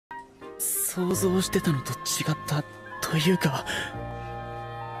想像してたのと違ったというか、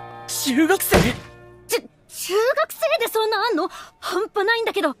中学生？中学生でそんなあんの？半端ないん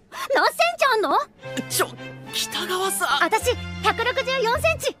だけど。何センチあんの？北川さん。私164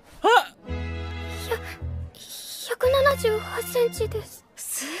センチ。あ、178センチです。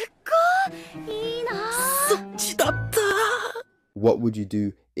すっごいいいな。そっちだった。 What would you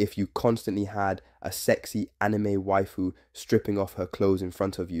do if you constantly had a sexy anime waifu stripping off her clothes in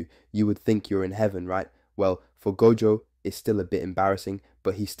front of you? You would think you're in heaven, right? Well, for Gojo, it's still a bit embarrassing,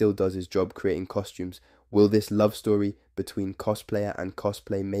 but he still does his job creating costumes. Will this love story between cosplayer and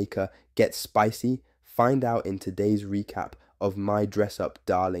cosplay maker get spicy? Find out in today's recap of My Dress Up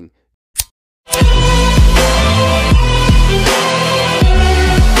Darling.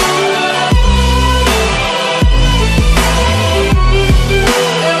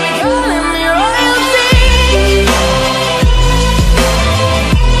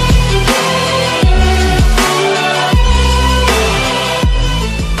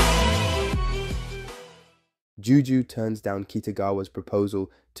 Juju turns down Kitagawa's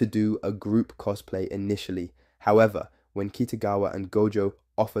proposal to do a group cosplay initially. However, when Kitagawa and Gojo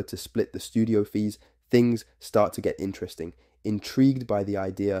offer to split the studio fees, things start to get interesting. Intrigued by the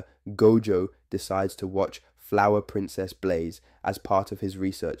idea, Gojo decides to watch Flower Princess Blaze as part of his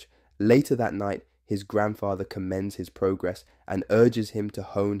research. Later that night, his grandfather commends his progress and urges him to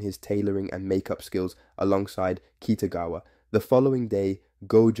hone his tailoring and makeup skills alongside Kitagawa. The following day,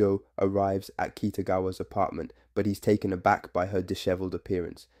 Gojo arrives at Kitagawa's apartment, but he's taken aback by her disheveled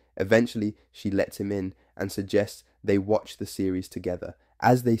appearance. Eventually, she lets him in and suggests they watch the series together.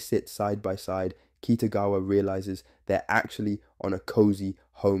 As they sit side by side, Kitagawa realizes they're actually on a cozy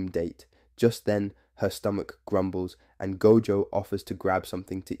home date. Just then, her stomach grumbles and Gojo offers to grab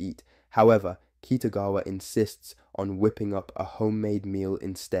something to eat. However, Kitagawa insists on whipping up a homemade meal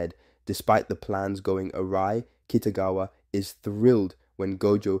instead. Despite the plans going awry, Kitagawa is thrilled when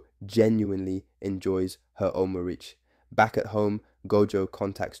Gojo genuinely enjoys her omurichi. Back at home, Gojo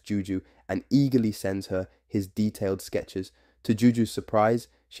contacts Juju and eagerly sends her his detailed sketches. To Juju's surprise,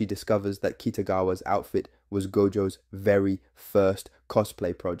 she discovers that Kitagawa's outfit was Gojo's very first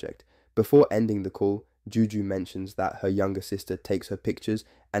cosplay project. Before ending the call, Juju mentions that her younger sister takes her pictures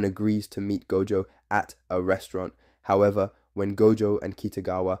and agrees to meet Gojo at a restaurant. However, when Gojo and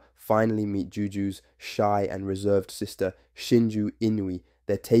Kitagawa finally meet Juju's shy and reserved sister, Shinju Inui,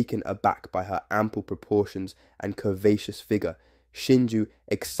 they're taken aback by her ample proportions and curvaceous figure. Shinju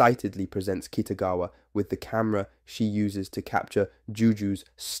excitedly presents Kitagawa with the camera she uses to capture Juju's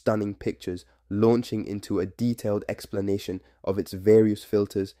stunning pictures, launching into a detailed explanation of its various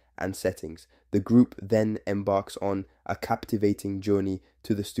filters and settings. The group then embarks on a captivating journey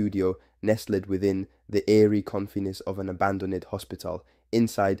to the studio nestled within the eerie confines of an abandoned hospital.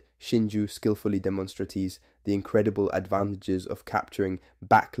 Inside, Shinju skillfully demonstrates the incredible advantages of capturing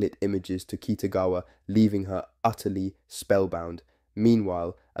backlit images to Kitagawa, leaving her utterly spellbound.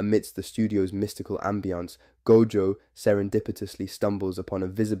 Meanwhile, amidst the studio's mystical ambience, Gojo serendipitously stumbles upon a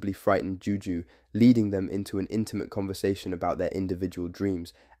visibly frightened Juju, leading them into an intimate conversation about their individual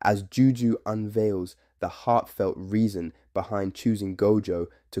dreams. As Juju unveils the heartfelt reason behind choosing Gojo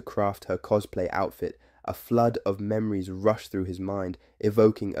to craft her cosplay outfit, a flood of memories rush through his mind,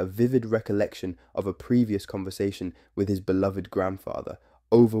 evoking a vivid recollection of a previous conversation with his beloved grandfather.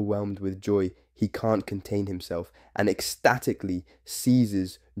 Overwhelmed with joy, he can't contain himself and ecstatically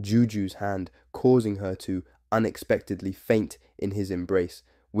seizes Juju's hand, causing her to unexpectedly faint in his embrace.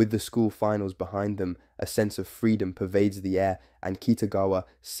 With the school finals behind them, a sense of freedom pervades the air, and Kitagawa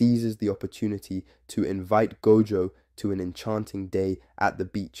seizes the opportunity to invite Gojo to an enchanting day at the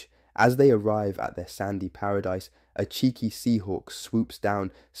beach. As they arrive at their sandy paradise, a cheeky seahawk swoops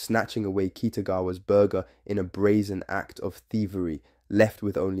down, snatching away Kitagawa's burger in a brazen act of thievery. Left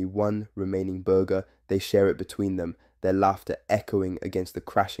with only one remaining burger, they share it between them, their laughter echoing against the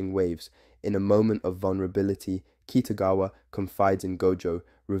crashing waves. In a moment of vulnerability, Kitagawa confides in Gojo,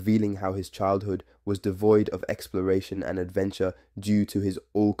 revealing how his childhood was devoid of exploration and adventure due to his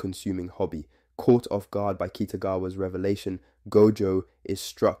all-consuming hobby. Caught off guard by Kitagawa's revelation, Gojo is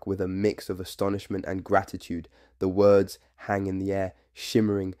struck with a mix of astonishment and gratitude. The words hang in the air,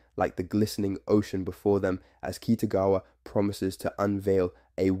 shimmering like the glistening ocean before them, as Kitagawa promises to unveil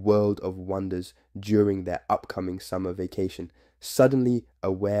a world of wonders during their upcoming summer vacation. Suddenly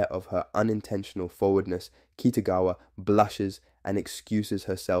aware of her unintentional forwardness, Kitagawa blushes and excuses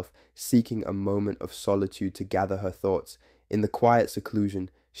herself, seeking a moment of solitude to gather her thoughts. In the quiet seclusion,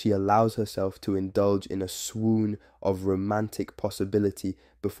 she allows herself to indulge in a swoon of romantic possibility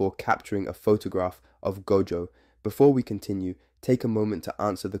before capturing a photograph of Gojo. Before we continue, take a moment to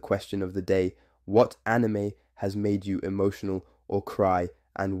answer the question of the day. What anime has made you emotional or cry,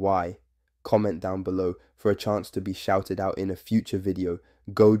 and why? Comment down below for a chance to be shouted out in a future video.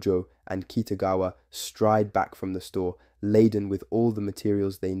 Gojo and Kitagawa stride back from the store, laden with all the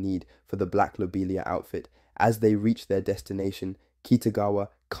materials they need for the Black Lobelia outfit. As they reach their destination, Kitagawa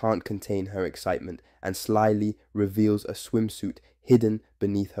can't contain her excitement and slyly reveals a swimsuit hidden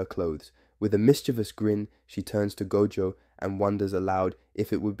beneath her clothes. With a mischievous grin, she turns to Gojo and wonders aloud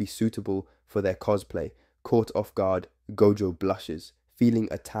if it would be suitable for their cosplay. Caught off guard, Gojo blushes, feeling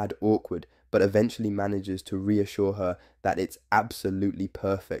a tad awkward, but eventually manages to reassure her that it's absolutely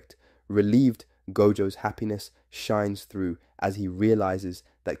perfect. Relieved, Gojo's happiness shines through as he realizes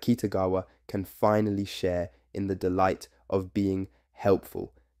that Kitagawa can finally share in the delight of being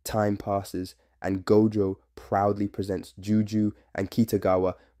helpful. Time passes, and Gojo proudly presents Juju and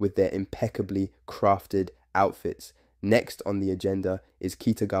Kitagawa with their impeccably crafted outfits. Next on the agenda is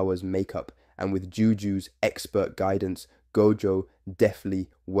Kitagawa's makeup, and with Juju's expert guidance, Gojo deftly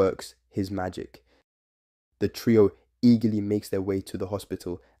works his magic. The trio eagerly makes their way to the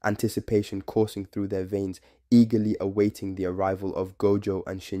hospital, anticipation coursing through their veins, eagerly awaiting the arrival of Gojo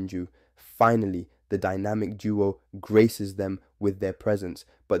and Shinju. Finally, the dynamic duo graces them with their presence,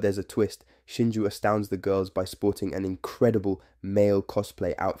 but there's a twist. Shinju astounds the girls by sporting an incredible male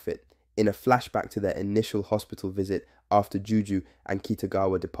cosplay outfit. In a flashback to their initial hospital visit after Juju and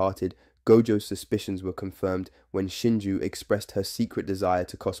Kitagawa departed, Gojo's suspicions were confirmed when Shinju expressed her secret desire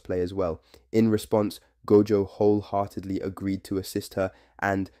to cosplay as well. In response, Gojo wholeheartedly agreed to assist her,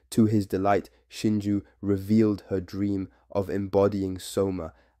 and to his delight, Shinju revealed her dream of embodying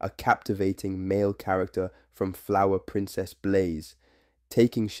Soma, a captivating male character from Flower Princess Blaze.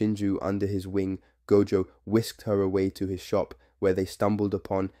 Taking Shinju under his wing, Gojo whisked her away to his shop, where they stumbled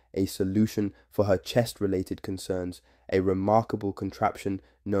upon a solution for her chest-related concerns, a remarkable contraption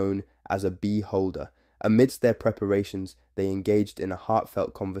known as a bee holder. Amidst their preparations, they engaged in a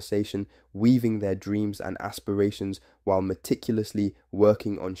heartfelt conversation, weaving their dreams and aspirations while meticulously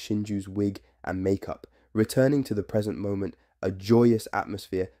working on Shinju's wig and makeup. Returning to the present moment, a joyous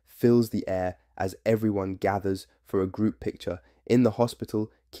atmosphere fills the air as everyone gathers for a group picture. In the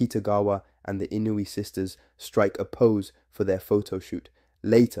hospital, Kitagawa and the Inui sisters strike a pose for their photo shoot.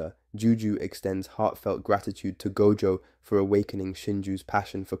 Later, Juju extends heartfelt gratitude to Gojo for awakening Shinju's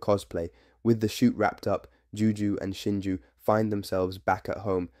passion for cosplay. With the shoot wrapped up, Juju and Shinju find themselves back at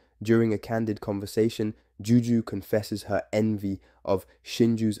home. During a candid conversation, Juju confesses her envy of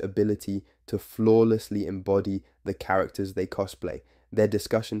Shinju's ability to flawlessly embody the characters they cosplay. Their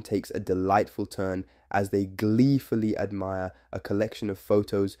discussion takes a delightful turn as they gleefully admire a collection of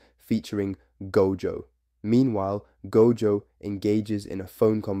photos featuring Gojo. Meanwhile, Gojo engages in a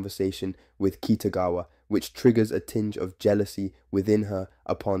phone conversation with Kitagawa, which triggers a tinge of jealousy within her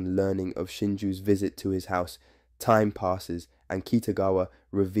upon learning of Shinju's visit to his house. Time passes, and Kitagawa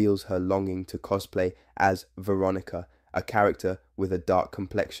reveals her longing to cosplay as Veronica, a character with a dark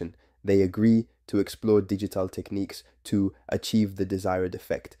complexion. They agree to explore digital techniques to achieve the desired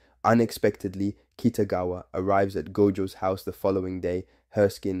effect. Unexpectedly, Kitagawa arrives at Gojo's house the following day, her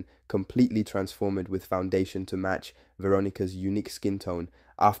skin completely transformed with foundation to match Veronica's unique skin tone.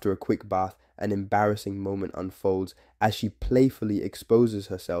 After a quick bath, an embarrassing moment unfolds as she playfully exposes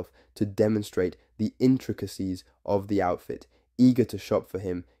herself to demonstrate the intricacies of the outfit. Eager to shop for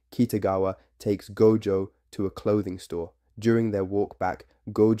him, Kitagawa takes Gojo to a clothing store. During their walk back,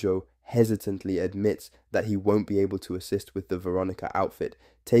 Gojo hesitantly admits that he won't be able to assist with the Veronica outfit.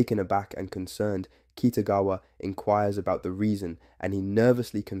 Taken aback and concerned, Kitagawa inquires about the reason, and he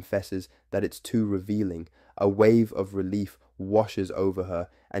nervously confesses that it's too revealing. A wave of relief washes over her,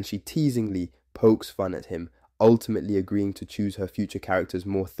 and she teasingly pokes fun at him, ultimately agreeing to choose her future characters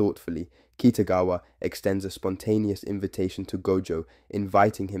more thoughtfully. Kitagawa extends a spontaneous invitation to Gojo,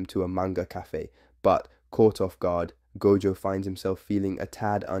 inviting him to a manga cafe, but caught off guard, Gojo finds himself feeling a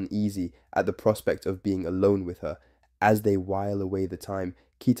tad uneasy at the prospect of being alone with her. As they while away the time,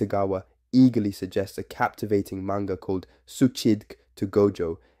 Kitagawa eagerly suggests a captivating manga called Tsuchidk to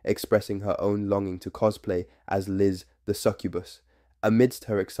Gojo, expressing her own longing to cosplay as Liz the succubus. Amidst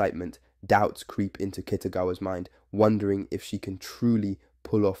her excitement, doubts creep into Kitagawa's mind, wondering if she can truly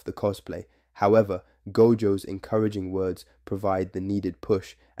pull off the cosplay. However, Gojo's encouraging words provide the needed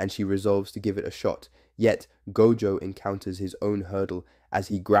push, and she resolves to give it a shot. Yet, Gojo encounters his own hurdle as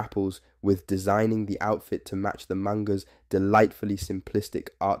he grapples with designing the outfit to match the manga's delightfully simplistic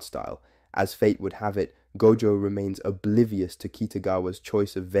art style. As fate would have it, Gojo remains oblivious to Kitagawa's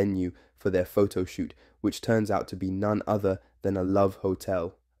choice of venue for their photo shoot, which turns out to be none other than a love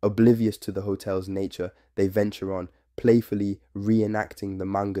hotel. Oblivious to the hotel's nature, they venture on, playfully reenacting the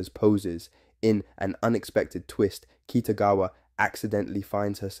manga's poses. In an unexpected twist, Kitagawa accidentally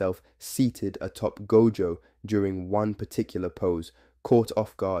finds herself seated atop Gojo during one particular pose. Caught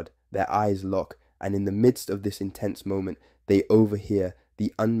off guard, their eyes lock, and in the midst of this intense moment, they overhear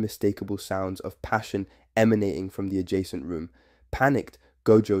the unmistakable sounds of passion emanating from the adjacent room. Panicked,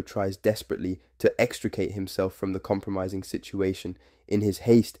 Gojo tries desperately to extricate himself from the compromising situation. In his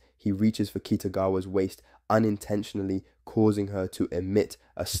haste, he reaches for Kitagawa's waist, unintentionally causing her to emit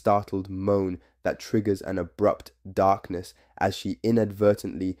a startled moan that triggers an abrupt darkness as she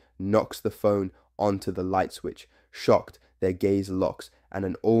inadvertently knocks the phone onto the light switch. Shocked, their gaze locks, and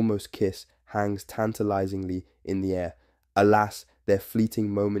an almost kiss hangs tantalizingly in the air. Alas, their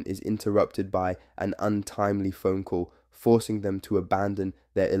fleeting moment is interrupted by an untimely phone call, forcing them to abandon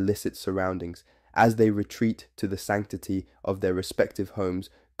their illicit surroundings. As they retreat to the sanctity of their respective homes,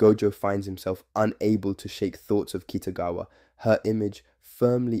 Gojo finds himself unable to shake thoughts of Kitagawa, her image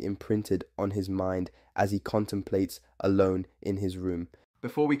firmly imprinted on his mind as he contemplates alone in his room.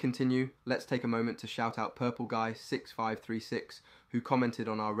 Before we continue, let's take a moment to shout out Purple Guy 6536, who commented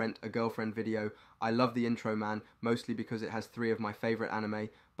on our Rent a Girlfriend video. I love the intro, man, mostly because it has 3 of my favourite anime,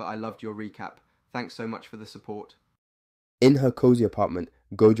 but I loved your recap. Thanks so much for the support. In her cozy apartment,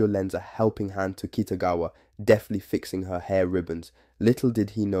 Gojo lends a helping hand to Kitagawa, deftly fixing her hair ribbons. Little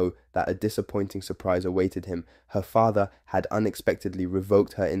did he know that a disappointing surprise awaited him. Her father had unexpectedly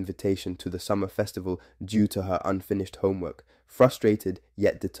revoked her invitation to the summer festival due to her unfinished homework. Frustrated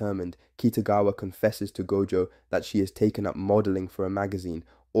yet determined, Kitagawa confesses to Gojo that she has taken up modeling for a magazine,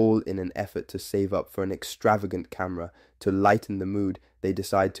 all in an effort to save up for an extravagant camera. To lighten the mood, they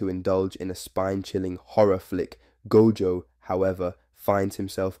decide to indulge in a spine-chilling horror flick. Gojo, however, finds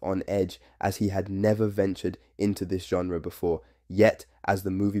himself on edge as he had never ventured into this genre before. Yet, as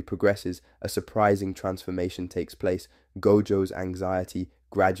the movie progresses, a surprising transformation takes place. Gojo's anxiety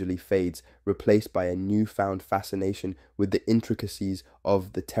gradually fades, replaced by a newfound fascination with the intricacies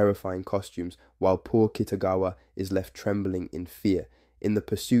of the terrifying costumes, while poor Kitagawa is left trembling in fear. In the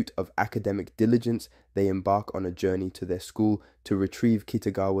pursuit of academic diligence, they embark on a journey to their school to retrieve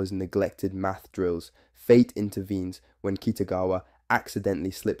Kitagawa's neglected math drills. Fate intervenes when Kitagawa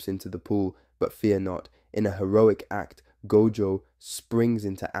accidentally slips into the pool, but fear not. In a heroic act, Gojo springs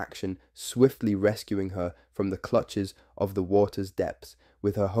into action, swiftly rescuing her from the clutches of the water's depths.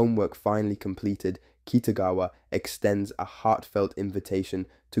 With her homework finally completed, Kitagawa extends a heartfelt invitation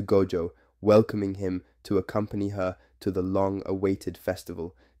to Gojo, welcoming him to accompany her to the long-awaited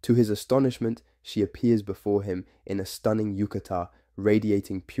festival. To his astonishment, she appears before him in a stunning yukata,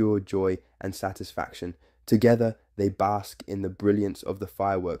 radiating pure joy and satisfaction. Together, they bask in the brilliance of the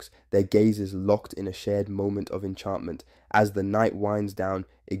fireworks, their gazes locked in a shared moment of enchantment. As the night winds down,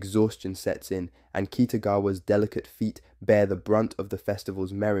 exhaustion sets in, and Kitagawa's delicate feet bear the brunt of the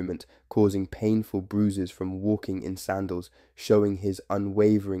festival's merriment, causing painful bruises from walking in sandals. Showing his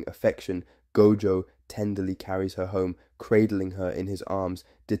unwavering affection, Gojo tenderly carries her home, cradling her in his arms,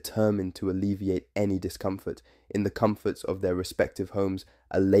 determined to alleviate any discomfort. In the comforts of their respective homes,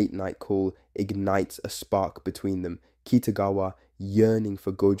 a late-night call ignites a spark between them. Kitagawa, yearning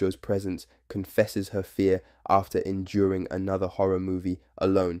for Gojo's presence, confesses her fear after enduring another horror movie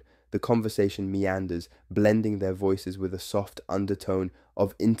alone. The conversation meanders, blending their voices with a soft undertone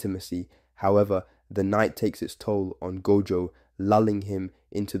of intimacy. However, the night takes its toll on Gojo, lulling him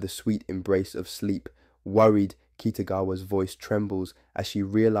into the sweet embrace of sleep. Worried, Kitagawa's voice trembles as she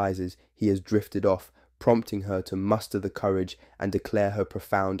realizes he has drifted off, prompting her to muster the courage and declare her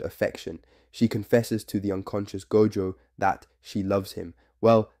profound affection. She confesses to the unconscious Gojo that she loves him.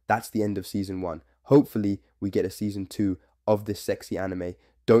 Well, that's the end of season 1. Hopefully, we get a season 2 of this sexy anime.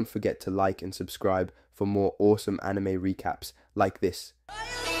 Don't forget to like and subscribe for more awesome anime recaps like this.